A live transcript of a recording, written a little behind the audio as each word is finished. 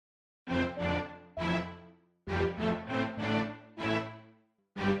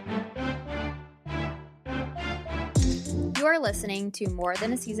You are listening to More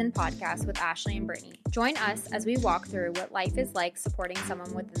Than a Season podcast with Ashley and Brittany. Join us as we walk through what life is like supporting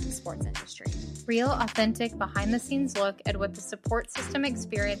someone within the sports industry. Real, authentic, behind-the-scenes look at what the support system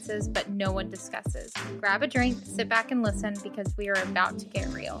experiences but no one discusses. Grab a drink, sit back and listen because we are about to get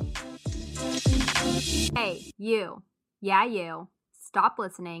real. Hey, you. Yeah, you. Stop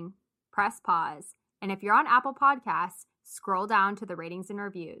listening, press pause, and if you're on Apple Podcasts, scroll down to the ratings and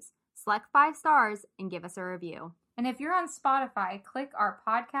reviews. Select 5 stars and give us a review. And if you're on Spotify, click our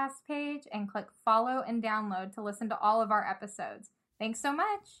podcast page and click follow and download to listen to all of our episodes. Thanks so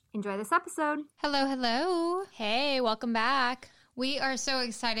much. Enjoy this episode. Hello. Hey, welcome back. We are so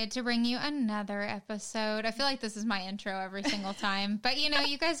excited to bring you another episode. I feel like this is my intro every single time, but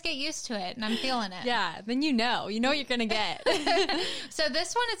you guys get used to it and I'm feeling it. Yeah, then you know what you're going to get. So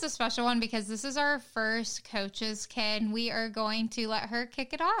this one is a special one because this is our first coach's kid and we are going to let her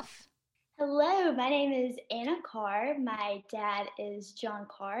kick it off. Hello, my name is Anna Carr. My dad is John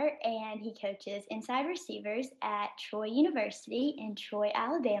Carr, and he coaches inside receivers at Troy University in Troy,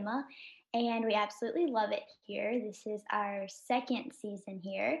 Alabama, and we absolutely love it here. This is our second season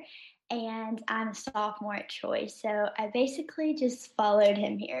here, and I'm a sophomore at Troy, so I basically just followed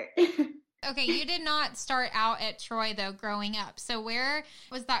him here. Okay, you did not start out at Troy, though, growing up. So where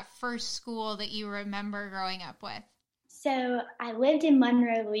was that first school that you remember growing up with? So I lived in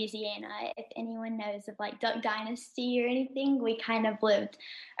Monroe, Louisiana. If anyone knows of like Duck Dynasty or anything, we kind of lived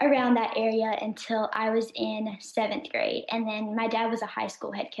around that area until I was in 7th grade. And then my dad was a high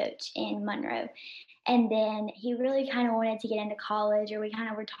school head coach in Monroe. And then he really kind of wanted to get into college, or we kind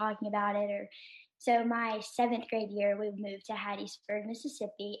of were talking about it. So my 7th grade year, we moved to Hattiesburg,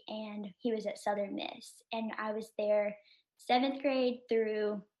 Mississippi, and he was at Southern Miss. And I was there 7th grade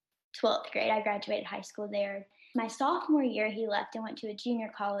through 12th grade. I graduated high school there. My sophomore year, he left and went to a junior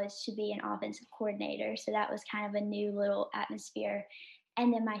college to be an offensive coordinator. So that was kind of a new little atmosphere.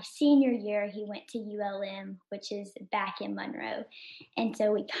 And then my senior year, he went to ULM, which is back in Monroe. And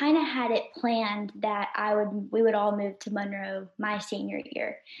so we kind of had it planned that we would all move to Monroe my senior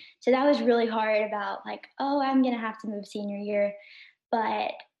year. So that was really hard about like, I'm going to have to move senior year.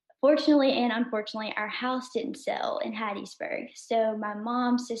 But fortunately and unfortunately, our house didn't sell in Hattiesburg. So my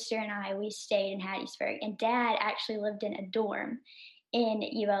mom, sister, and I, we stayed in Hattiesburg. And Dad actually lived in a dorm in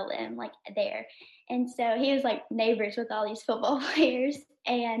ULM, like there. And so he was like neighbors with all these football players.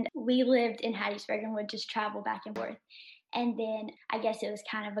 And we lived in Hattiesburg and would just travel back and forth. And then I guess it was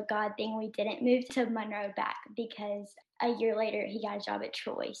kind of a God thing. We didn't move to Monroe back because a year later he got a job at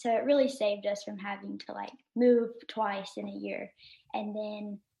Troy. So it really saved us from having to like move twice in a year. And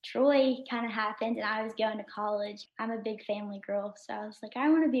then Troy kind of happened and I was going to college. I'm a big family girl, so I was like, I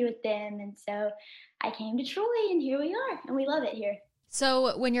want to be with them. And so I came to Troy and here we are and we love it here.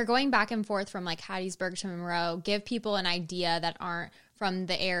 So when you're going back and forth from like Hattiesburg to Monroe, give people an idea that aren't from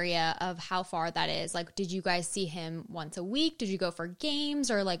the area of how far that is. Like, did you guys see him once a week? Did you go for games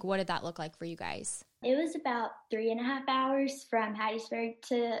or like what did that look like for you guys? It was about 3.5 hours from Hattiesburg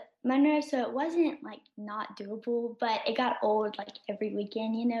to Monroe, so it wasn't like not doable, but it got old like every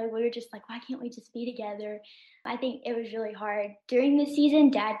weekend, we were just like, why can't we just be together? I think it was really hard. During the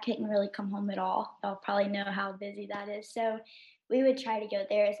season, Dad couldn't really come home at all. Y'all probably know how busy that is. So we would try to go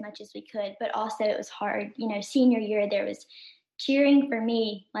there as much as we could, but also it was hard. Senior year, there was cheering for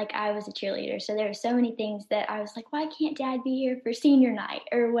me like I was a cheerleader. So there were so many things that I was like, why can't Dad be here for senior night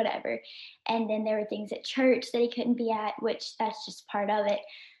or whatever? And then there were things at church that he couldn't be at, which that's just part of it.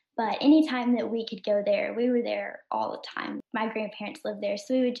 But anytime that we could go there, we were there all the time. My grandparents lived there,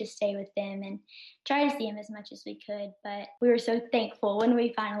 so we would just stay with them and try to see them as much as we could. But we were so thankful when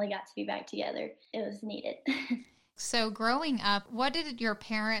we finally got to be back together. It was needed. So growing up, what did your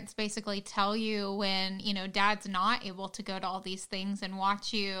parents basically tell you when, Dad's not able to go to all these things and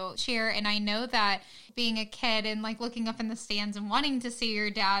watch you cheer? And I know that being a kid and like looking up in the stands and wanting to see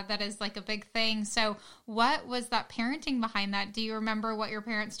your dad, that is like a big thing. So what was that parenting behind that? Do you remember what your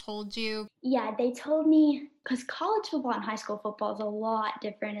parents told you? Yeah, they told me, because college football and high school football is a lot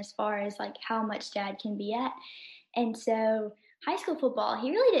different as far as like how much Dad can be at. And so high school football, he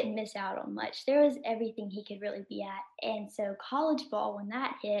really didn't miss out on much. There was everything he could really be at. And so college ball, when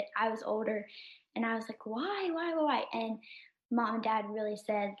that hit, I was older and I was like, why? And Mom and Dad really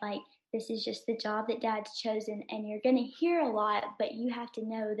said, like, this is just the job that Dad's chosen and you're going to hear a lot, but you have to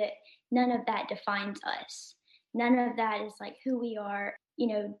know that none of that defines us. None of that is like who we are.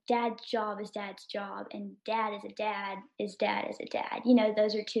 Dad's job is Dad's job and Dad as a dad is Dad as a dad.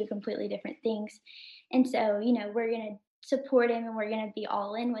 Those are two completely different things. And so, we're going to support him and we're going to be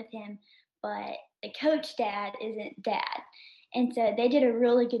all in with him. But the coach Dad isn't Dad. And so they did a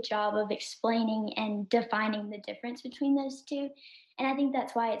really good job of explaining and defining the difference between those two. And I think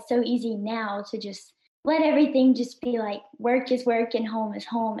that's why it's so easy now to just let everything just be like work is work and home is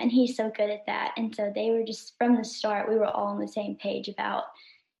home. And he's so good at that. And so they were just from the start, we were all on the same page about,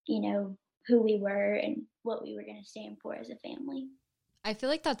 who we were and what we were going to stand for as a family. I feel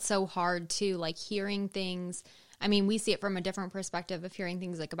like that's so hard too, like hearing things. I mean, we see it from a different perspective of hearing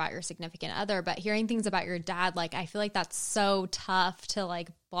things like about your significant other, but hearing things about your dad, like I feel like that's so tough to like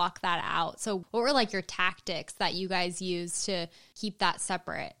block that out. So what were like your tactics that you guys used to keep that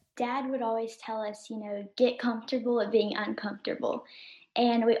separate? Dad would always tell us, get comfortable at being uncomfortable.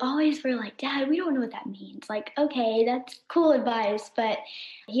 And we always were like, Dad, we don't know what that means. Like, okay, that's cool advice. But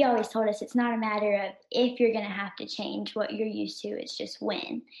he always told us it's not a matter of if you're going to have to change what you're used to, it's just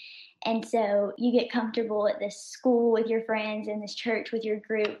when. And so you get comfortable at this school with your friends and this church with your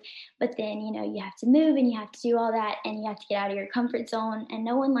group, but then, you have to move and you have to do all that and you have to get out of your comfort zone, and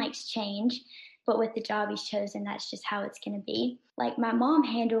no one likes change. But with the job he's chosen, that's just how it's going to be. Like my mom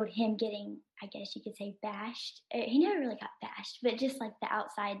handled him getting, I guess you could say, bashed. He never really got bashed, but just like the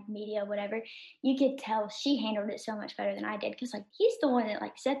outside media, whatever, you could tell she handled it so much better than I did. Because like he's the one that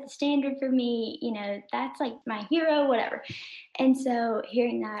like set the standard for me, that's like my hero, whatever. And so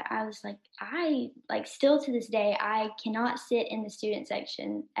hearing that, I was like, still to this day, I cannot sit in the student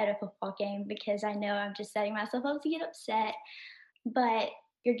section at a football game because I know I'm just setting myself up to get upset. But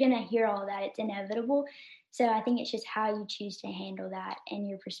you're going to hear all that. It's inevitable. So I think it's just how you choose to handle that and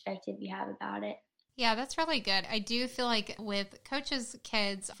your perspective you have about it. Yeah, that's really good. I do feel like with coaches'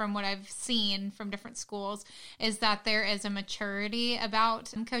 kids, from what I've seen from different schools, is that there is a maturity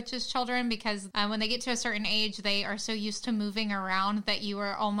about coaches' children because when they get to a certain age, they are so used to moving around that you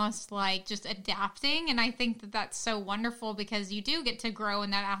are almost like just adapting. And I think that that's so wonderful because you do get to grow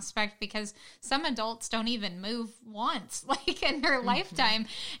in that aspect because some adults don't even move once, like in their lifetime.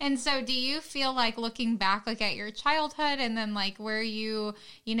 And so do you feel like looking back like at your childhood and then like where you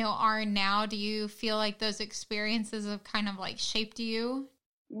are now, do you feel like those experiences have kind of like shaped you?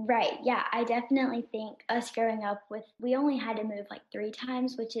 Right. Yeah, I definitely think us growing up we only had to move like 3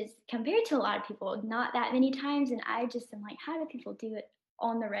 times, which is compared to a lot of people, not that many times. And I just am like, how do people do it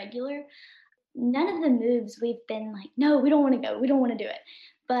on the regular? None of the moves we've been like, no, we don't want to go. We don't want to do it.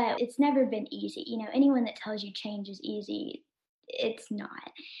 But it's never been easy. Anyone that tells you change is easy, it's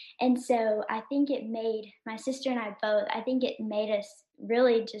not. And so I think it made my sister and I think it made us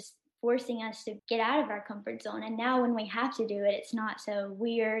really just forcing us to get out of our comfort zone. And now when we have to do it, it's not so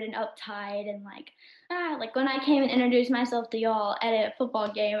weird and uptight and like when I came and introduced myself to y'all at a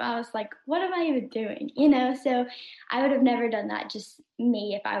football game, I was like, what am I even doing? So I would have never done that, just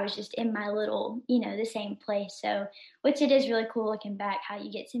me, if I was just in my little, the same place. So, which it is really cool looking back how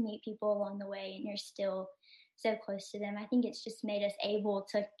you get to meet people along the way and you're still so close to them. I think it's just made us able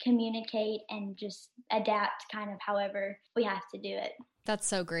to communicate and just adapt kind of however we have to do it. That's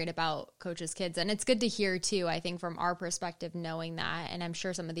so great about coaches' kids. And it's good to hear too, I think, from our perspective, knowing that. And I'm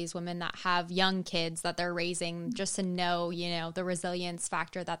sure some of these women that have young kids that they're raising, just to know, the resilience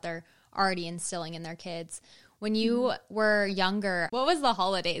factor that they're already instilling in their kids. When you were younger, what was the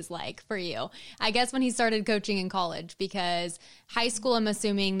holidays like for you? I guess when he started coaching in college, because high school, I'm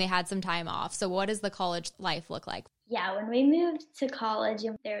assuming they had some time off. So what does the college life look like? Yeah, when we moved to college,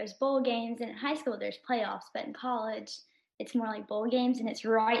 there was bowl games, and in high school there's playoffs, but in college it's more like bowl games, and it's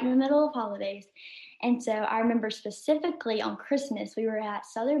right in the middle of holidays. And so I remember specifically on Christmas, we were at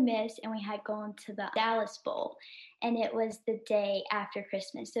Southern Miss, and we had gone to the Dallas Bowl, and it was the day after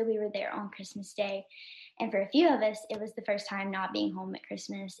Christmas. So we were there on Christmas Day. And for a few of us, it was the first time not being home at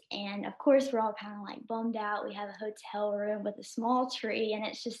Christmas. And of course, we're all kind of like bummed out. We have a hotel room with a small tree, and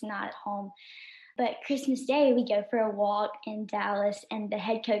it's just not at home. But Christmas Day, we go for a walk in Dallas, and the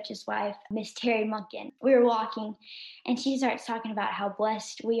head coach's wife, Miss Terry Munkin, we were walking, and she starts talking about how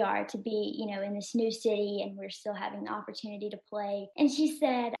blessed we are to be, in this new city, and we're still having the opportunity to play. And she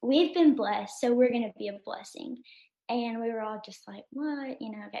said, we've been blessed, so we're going to be a blessing. And we were all just like, what?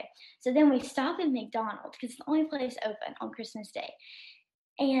 Okay. So then we stop at McDonald's because it's the only place open on Christmas Day.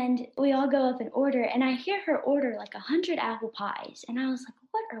 And we all go up and order, and I hear her order like 100 apple pies. And I was like,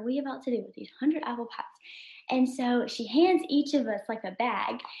 what are we about to do with these 100 apple pies? And so she hands each of us like a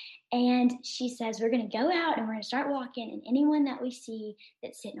bag, and she says, we're going to go out and we're going to start walking, and anyone that we see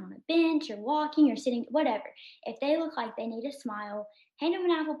that's sitting on a bench or walking or sitting, whatever, if they look like they need a smile, hand them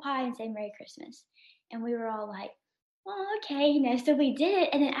an apple pie and say Merry Christmas. And we were all like, well, okay, so we did it.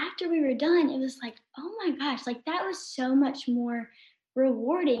 And then after we were done, it was like, oh my gosh, like that was so much more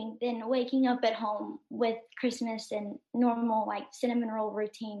rewarding than waking up at home with Christmas and normal like cinnamon roll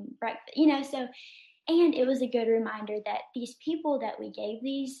routine breakfast, so And it was a good reminder that these people that we gave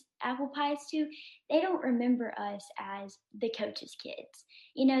these apple pies to, they don't remember us as the coach's kids.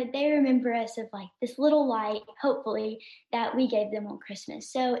 They remember us of like this little light, hopefully, that we gave them on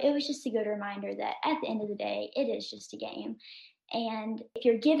Christmas. So it was just a good reminder that at the end of the day, it is just a game. And if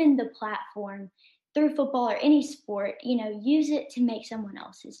you're given the platform through football or any sport, use it to make someone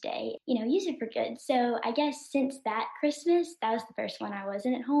else's day, use it for good. So I guess since that Christmas, that was the first one I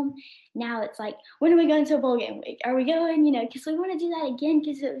wasn't at home. Now it's like, when are we going to a bowl game week? Are we going, because we want to do that again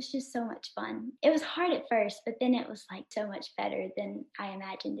because it was just so much fun. It was hard at first, but then it was like so much better than I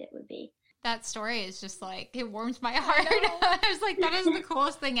imagined it would be. That story is just like, it warms my heart. I was like, that is the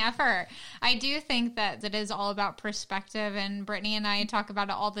coolest thing ever. I do think that it is all about perspective, and Brittany and I talk about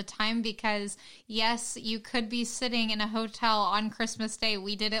it all the time because, yes, you could be sitting in a hotel on Christmas Day.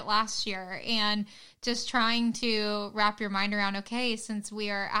 We did it last year, and just trying to wrap your mind around, okay, since we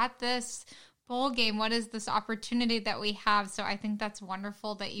are at this bowl game, what is this opportunity that we have? So I think that's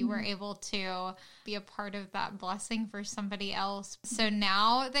wonderful that you were able to be a part of that blessing for somebody else. So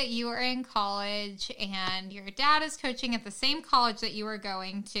now that you are in college and your dad is coaching at the same college that you were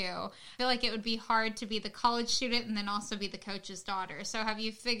going to, I feel like it would be hard to be the college student and then also be the coach's daughter. So have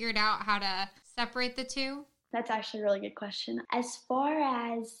you figured out how to separate the two? That's actually a really good question. As far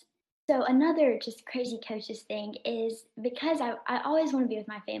as So another just crazy coaches thing is because I always want to be with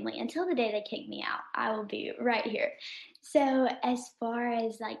my family until the day they kick me out. I will be right here. So as far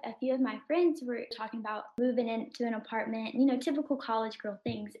as like a few of my friends were talking about moving into an apartment, typical college girl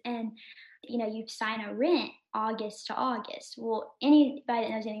things. And, you sign a rent August to August. Well, anybody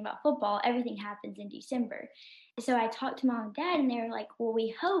that knows anything about football, everything happens in December. So I talked to mom and dad and they were like, well,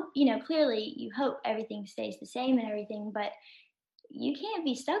 we hope, clearly you hope everything stays the same and everything, but you can't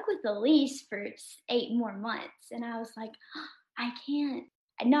be stuck with the lease for 8 more months. And I was like, I can't.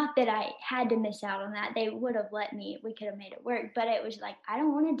 Not that I had to miss out on that. They would have let me. We could have made it work. But it was like, I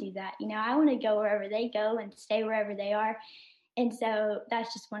don't want to do that. I want to go wherever they go and stay wherever they are. And so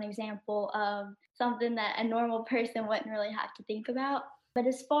that's just one example of something that a normal person wouldn't really have to think about. But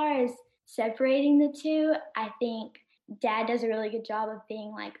as far as separating the two, I think dad does a really good job of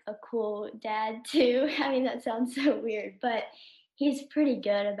being like a cool dad too. I mean, that sounds so weird, but he's pretty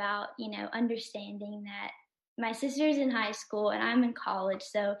good about, understanding that my sister's in high school and I'm in college.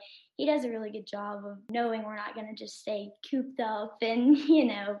 So he does a really good job of knowing we're not going to just stay cooped up and,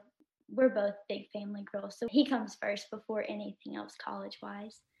 we're both big family girls. So he comes first before anything else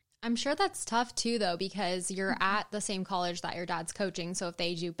college-wise. I'm sure that's tough too, though, because you're at the same college that your dad's coaching. So if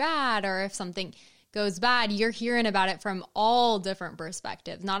they do bad or if something goes bad, you're hearing about it from all different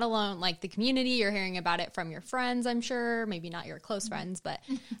perspectives, not alone like the community. You're hearing about it from your friends, I'm sure, maybe not your close friends, but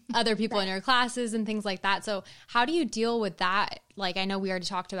other people in your classes and things like that. So how do you deal with that? Like, I know we already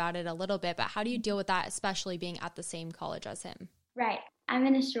talked about it a little bit, but how do you deal with that, especially being at the same college as him? Right. I'm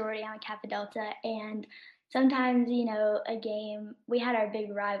in a sorority. I'm a Kappa Delta, and sometimes, a game, we had our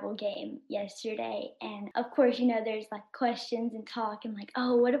big rival game yesterday. And of course, there's like questions and talk and like,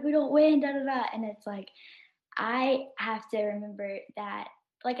 oh, what if we don't win? Da, da, da. And it's like, I have to remember that,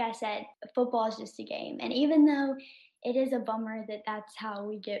 like I said, football is just a game. And even though it is a bummer that that's how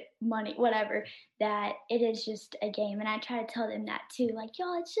we get money, whatever, that it is just a game. And I try to tell them that too, like,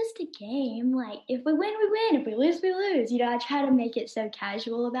 y'all, it's just a game. Like, if we win, we win. If we lose, we lose. I try to make it so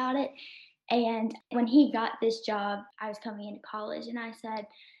casual about it. And when he got this job, I was coming into college and I said,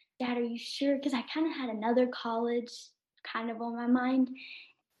 Dad, are you sure? Because I kind of had another college kind of on my mind.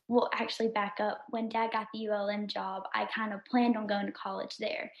 Well, actually back up. When Dad got the ULM job, I kind of planned on going to college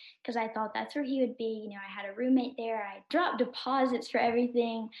there because I thought that's where he would be. I had a roommate there. I dropped deposits for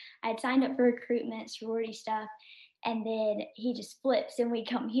everything. I had signed up for recruitment, sorority stuff. And then he just flips and we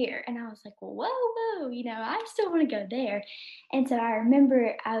come here. And I was like, well, whoa, I still want to go there. And so I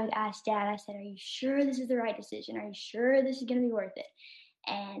remember I would ask Dad, I said, are you sure this is the right decision? Are you sure this is going to be worth it?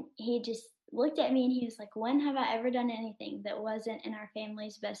 And he just looked at me and he was like, when have I ever done anything that wasn't in our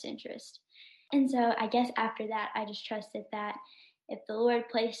family's best interest? And so I guess after that, I just trusted that if the Lord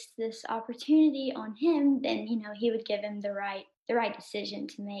placed this opportunity on him, then, he would give him the right decision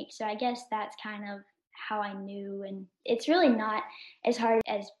to make. So I guess that's kind of how I knew. And it's really not as hard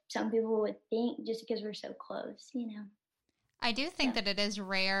as some people would think just because we're so close. I do think that it is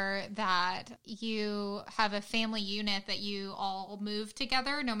rare that you have a family unit that you all move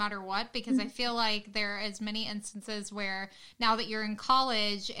together no matter what, because I feel like there is many instances where now that you're in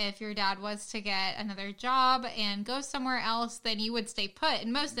college, if your dad was to get another job and go somewhere else, then you would stay put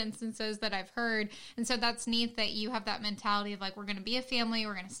in most instances that I've heard. And so that's neat that you have that mentality of like, we're going to be a family,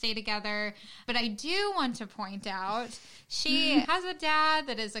 we're going to stay together. But I do want to point out she has a dad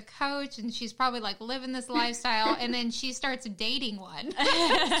that is a coach, and she's probably like living this lifestyle, and then she starts dating one.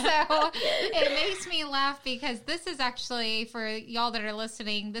 So it makes me laugh because this is actually, for y'all that are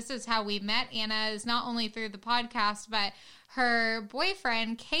listening, this is how we met Anna, is not only through the podcast, but her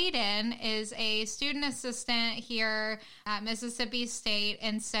boyfriend, Caden, is a student assistant here at Mississippi State,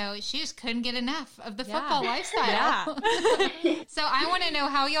 and so she just couldn't get enough of the football lifestyle. So I want to know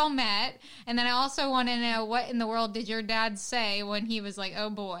how y'all met, and then I also want to know, what in the world did your dad say when he was like, oh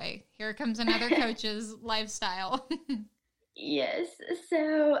boy, here comes another coach's lifestyle? Yes.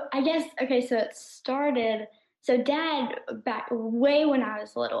 So I guess, okay, so it started, so Dad, back way when I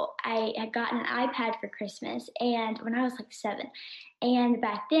was little, I had gotten an iPad for Christmas, and when I was like 7. And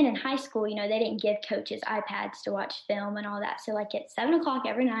back then in high school, you know, they didn't give coaches iPads to watch film and all that. So like at 7 o'clock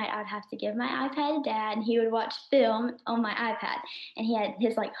every night, I'd have to give my iPad to Dad, and he would watch film on my iPad. And he had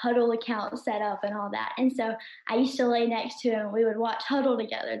his like Huddle account set up and all that. And so I used to lay next to him. We would watch Huddle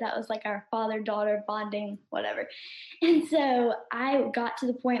together. That was like our father-daughter bonding, whatever. And so I got to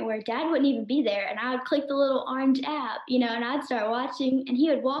the point where Dad wouldn't even be there, and I would click the little orange app, you know, and I'd start watching, and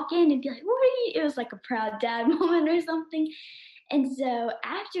he would walk in and be like, what are you? It was like a proud dad moment or something. And so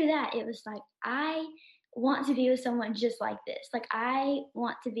after that, it was like, I want to be with someone just like this. Like, I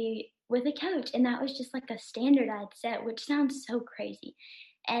want to be with a coach. And that was just like a standard I'd set, which sounds so crazy.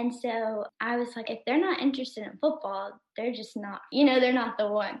 And so I was like, if they're not interested in football, they're just not, you know, they're not the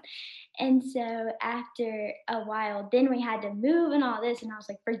one. And so after a while, then we had to move and all this. And I was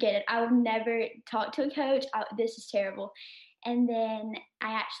like, forget it. I will never talk to a coach. This is terrible. And then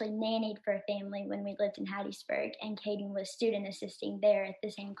I actually nannied for a family when we lived in Hattiesburg, and Caden was student assisting there at the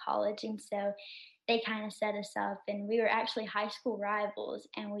same college. And so they kind of set us up, and we were actually high school rivals,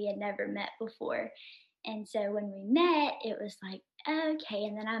 and we had never met before. And so when we met, it was like, okay.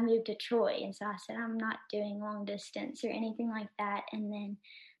 And then I moved to Troy. And so I said, I'm not doing long distance or anything like that. And then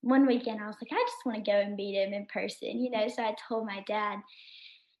one weekend I was like, I just want to go and meet him in person, you know? So I told my dad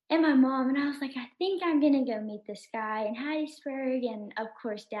and my mom, and I was like, I think I'm going to go meet this guy in Hattiesburg. And of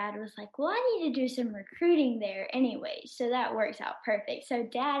course, Dad was like, well, I need to do some recruiting there anyway. So that works out perfect. So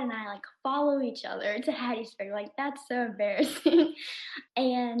Dad and I like follow each other to Hattiesburg. Like, that's so embarrassing.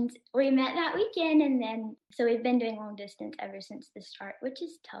 And we met that weekend. And then, so we've been doing long distance ever since the start, which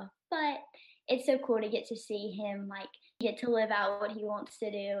is tough, but it's so cool to get to see him, like, get to live out what he wants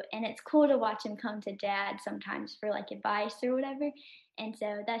to do. And it's cool to watch him come to Dad sometimes for like advice or whatever. And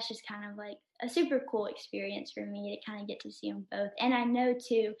so that's just kind of like a super cool experience for me to kind of get to see them both. And I know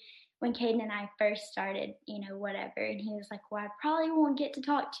too, when Caden and I first started, you know, whatever, and he was like, well, I probably won't get to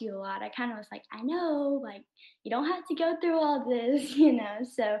talk to you a lot. I kind of was like, I know, like, you don't have to go through all this, you know.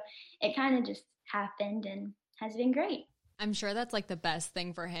 So it kind of just happened and has been great. I'm sure that's like the best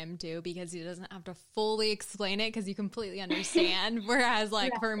thing for him too, because he doesn't have to fully explain it because you completely understand. Whereas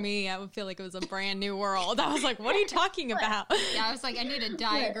like for me, I would feel like it was a brand new world. I was like, what are you talking about? Yeah, I was like, I need a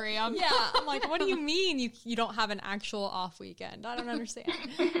diagram. Yeah, I'm like, what do you mean you don't have an actual off weekend? I don't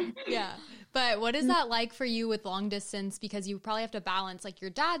understand. Yeah. But what is that like for you with long distance? Because you probably have to balance like your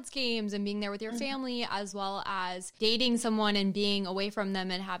dad's games and being there with your family, as well as dating someone and being away from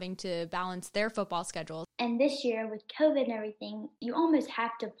them and having to balance their football schedule. And this year with COVID and everything, you almost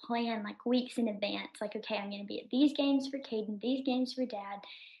have to plan like weeks in advance. Like, okay, I'm going to be at these games for Caden, these games for Dad.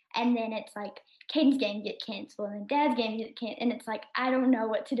 And then it's like Caden's game get canceled and then Dad's game get canceled. And it's like, I don't know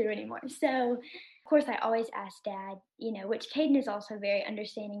what to do anymore. So of course, I always ask Dad, you know, which Caden is also very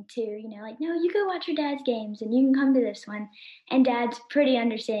understanding too, you know, like, no, you go watch your dad's games and you can come to this one. And Dad's pretty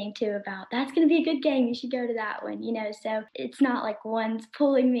understanding too about, that's going to be a good game, you should go to that one, you know. So it's not like one's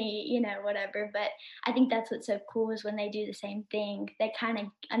pulling me, you know, whatever. But I think that's what's so cool is when they do the same thing, they kind of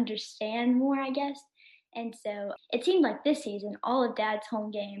understand more, I guess. And so it seemed like this season, all of Dad's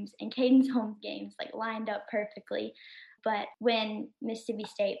home games and Caden's home games like lined up perfectly. But when Mississippi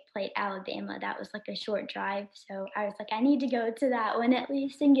State played Alabama, that was like a short drive. So I was like, I need to go to that one at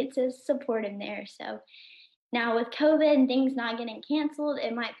least and get to support him there. So now with COVID and things not getting canceled,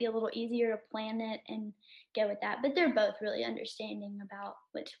 it might be a little easier to plan it and go with that. But they're both really understanding about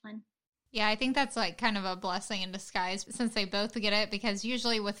which one. Yeah, I think that's like kind of a blessing in disguise since they both get it, because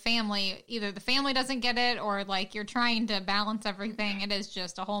usually with family, either the family doesn't get it or like you're trying to balance everything. It is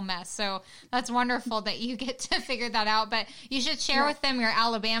just a whole mess. So that's wonderful that you get to figure that out. But you should share with them your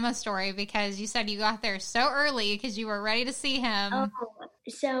Alabama story, because you said you got there so early because you were ready to see him. Oh,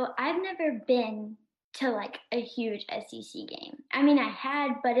 so I've never been to like a huge SEC game. I mean, I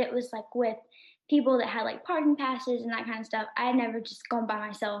had, but it was like with people that had like parking passes and that kind of stuff. I had never just gone by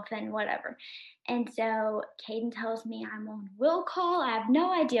myself and whatever. And so Caden tells me I'm on will call. I have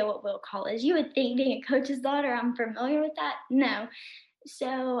no idea what will call is. You would think, being a coach's daughter, I'm familiar with that. No.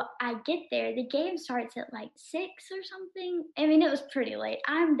 So I get there. The game starts at like 6 or something. I mean, it was pretty late.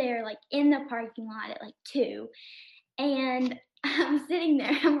 I'm there like in the parking lot at like 2. And I'm sitting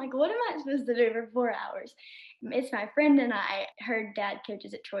there. I'm like, what am I supposed to do for 4 hours? It's my friend and I. Her dad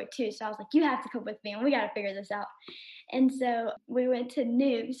coaches at Troy too. So I was like, you have to come with me and we got to figure this out. And so we went to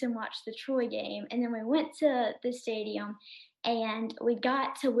Newk's and watched the Troy game. And then we went to the stadium and we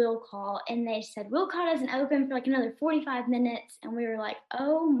got to will call and they said, will call doesn't open for like another 45 minutes. And we were like,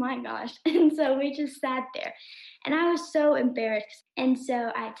 oh my gosh. And so we just sat there and I was so embarrassed. And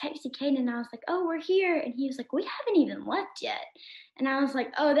so I texted Caden and I was like, oh, we're here. And he was like, we haven't even left yet. And I was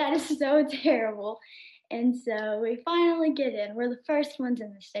like, oh, that is so terrible. And so we finally get in. We're the first ones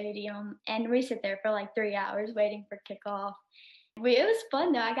in the stadium, and we sit there for like 3 hours waiting for kickoff. It was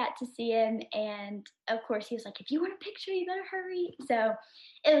fun, though. I got to see him, and of course, he was like, if you want a picture, you better hurry. So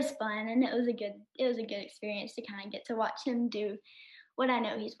it was fun, and it was a good experience to kind of get to watch him do what I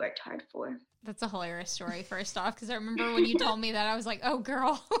know he's worked hard for. That's a hilarious story, first off, because I remember when you told me that, I was like, oh,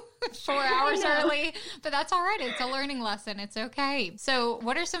 girl, 4 hours early. But that's all right. It's a learning lesson. It's okay. So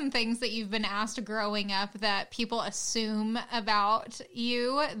what are some things that you've been asked growing up that people assume about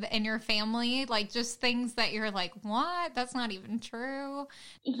you and your family? Like just things that you're like, what? That's not even true.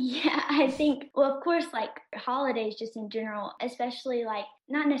 Yeah, I think, well, of course, like holidays just in general, especially like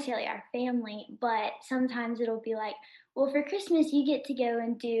not necessarily our family, but sometimes it'll be like, well, for Christmas, you get to go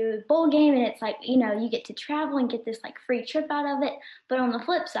and do bowl game, and it's like, you know, you get to travel and get this like free trip out of it. But on the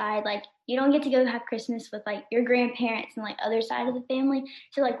flip side, like you don't get to go have Christmas with like your grandparents and like other side of the family.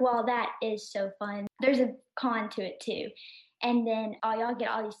 So like, while that is so fun, there's a con to it too. And then y'all get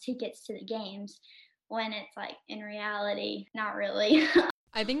all these tickets to the games when it's like in reality, not really.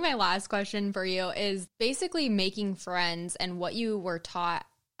 I think my last question for you is basically making friends and what you were taught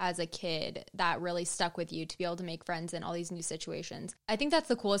as a kid that really stuck with you to be able to make friends in all these new situations. I think that's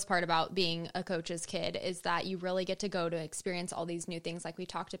the coolest part about being a coach's kid is that you really get to go to experience all these new things like we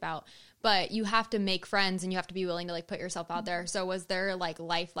talked about, but you have to make friends and you have to be willing to like put yourself out there. So was there like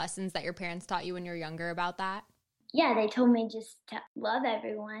life lessons that your parents taught you when you were younger about that? Yeah, they told me just to love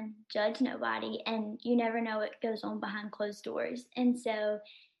everyone, judge nobody, and you never know what goes on behind closed doors. And so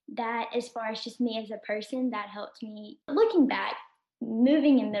that, as far as just me as a person, that helped me. Looking back,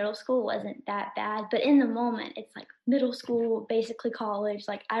 moving in middle school wasn't that bad, but in the moment, it's like middle school, basically college,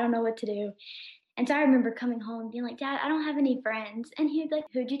 like I don't know what to do. And so I remember coming home and being like, Dad, I don't have any friends. And he'd be like,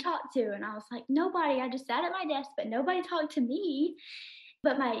 who'd you talk to? And I was like, nobody. I just sat at my desk, but nobody talked to me.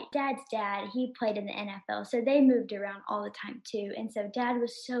 But my dad's dad, he played in the NFL, so they moved around all the time too. And so Dad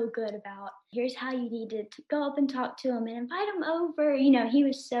was so good about, here's how you need to go up and talk to him and invite him over. You know, he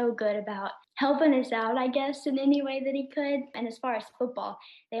was so good about helping us out, I guess, in any way that he could. And as far as football,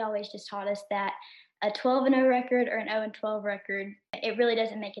 they always just taught us that a 12-0 record or an 0-12 record, it really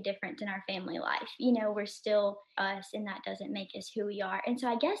doesn't make a difference in our family life. You know, we're still us, and that doesn't make us who we are. And so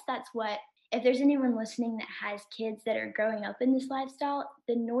I guess that's what, if there's anyone listening that has kids that are growing up in this lifestyle,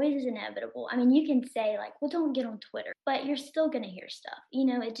 the noise is inevitable. I mean, you can say like, well, don't get on Twitter, but you're still going to hear stuff. You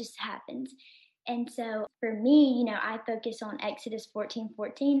know, it just happens. And so for me, you know, I focus on Exodus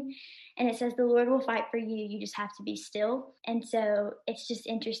 14:14, and it says the Lord will fight for you. You just have to be still. And so it's just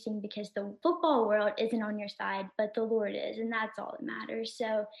interesting because the football world isn't on your side, but the Lord is, and that's all that matters.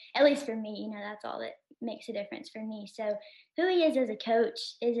 So at least for me, you know, that's all that makes a difference for me. So who he is as a coach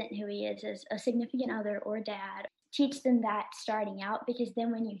isn't who he is as a significant other or dad. Teach them that starting out, because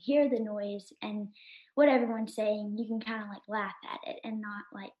then when you hear the noise and what everyone's saying, you can kind of like laugh at it and not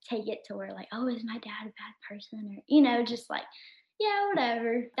like take it to where like, oh, is my dad a bad person? Or, you know, just like, yeah,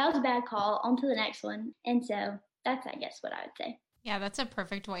 whatever. That was a bad call. On to the next one. And so that's, I guess, what I would say. Yeah, that's a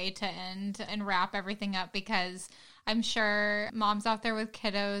perfect way to end and wrap everything up, because I'm sure moms out there with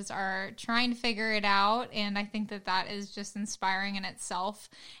kiddos are trying to figure it out. And I think that that is just inspiring in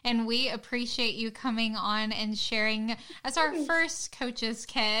itself. And we appreciate you coming on and sharing as our first coach's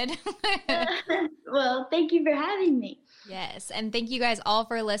kid. Well, thank you for having me. Yes. And thank you guys all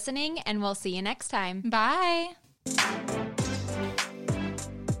for listening, and we'll see you next time. Bye.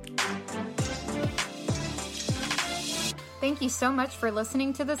 Thank you so much for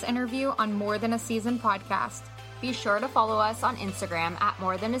listening to this interview on More Than a Season podcast. Be sure to follow us on Instagram at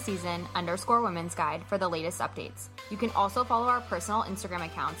morethanAseason_women's guide for the latest updates. You can also follow our personal Instagram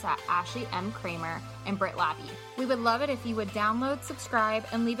accounts at Ashley M. Kramer and Britt Labby. We would love it if you would download, subscribe,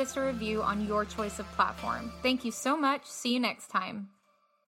 and leave us a review on your choice of platform. Thank you so much. See you next time.